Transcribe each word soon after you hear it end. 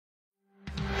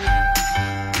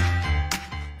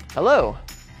Hello,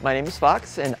 my name is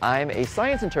Fox, and I'm a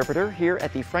science interpreter here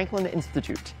at the Franklin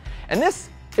Institute. And this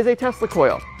is a Tesla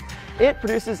coil. It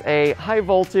produces a high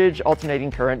voltage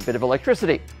alternating current bit of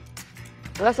electricity.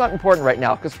 But that's not important right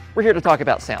now, because we're here to talk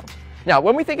about sound. Now,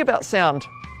 when we think about sound,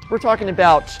 we're talking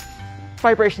about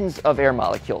vibrations of air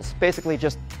molecules, basically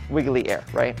just wiggly air,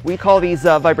 right? We call these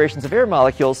vibrations of air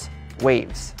molecules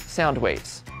waves, sound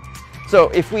waves. So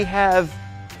if we have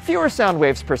fewer sound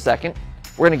waves per second,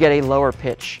 we're going to get a lower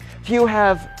pitch. If you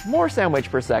have more sound waves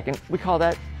per second, we call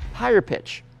that higher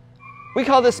pitch. We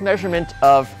call this measurement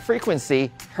of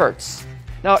frequency Hertz.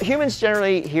 Now, humans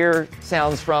generally hear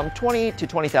sounds from 20 to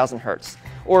 20,000 Hertz.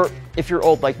 Or if you're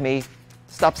old like me,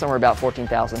 stop somewhere about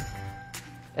 14,000.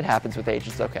 It happens with age,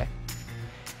 it's okay.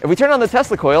 If we turn on the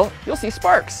Tesla coil, you'll see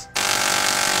sparks.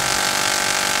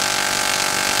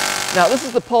 Now, this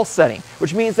is the pulse setting,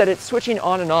 which means that it's switching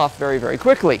on and off very, very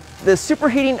quickly. The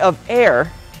superheating of air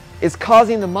is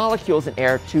causing the molecules in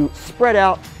air to spread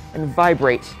out and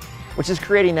vibrate, which is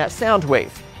creating that sound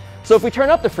wave. So if we turn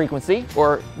up the frequency,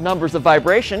 or numbers of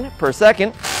vibration per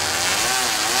second,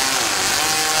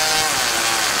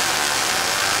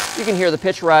 you can hear the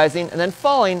pitch rising and then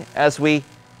falling as we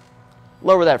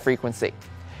lower that frequency.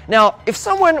 Now, if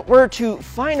someone were to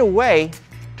find a way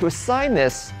to assign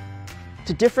this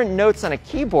to different notes on a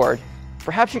keyboard,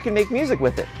 perhaps you can make music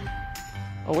with it.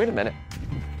 Oh, wait a minute.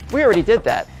 We already did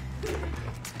that.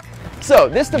 So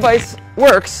this device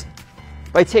works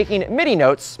by taking MIDI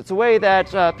notes. It's a way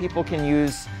that people can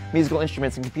use musical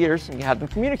instruments and computers and have them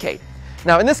communicate.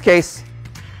 Now, in this case,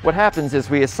 what happens is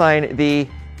we assign the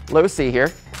low C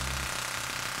here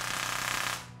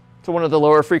to one of the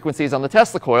lower frequencies on the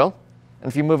Tesla coil.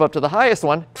 And if you move up to the highest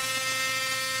one,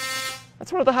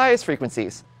 that's one of the highest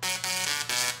frequencies.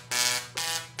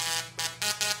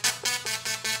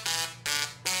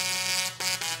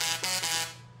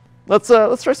 Let's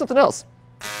try something else.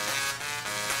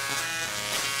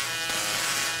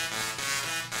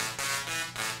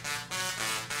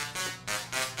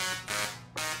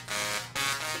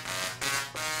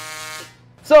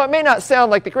 So it may not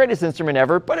sound like the greatest instrument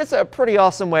ever, but it's a pretty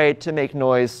awesome way to make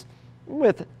noise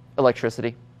with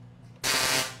electricity.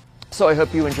 So I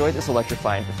hope you enjoyed this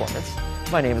electrifying performance.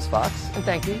 My name is Fox, and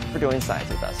thank you for doing science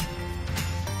with us.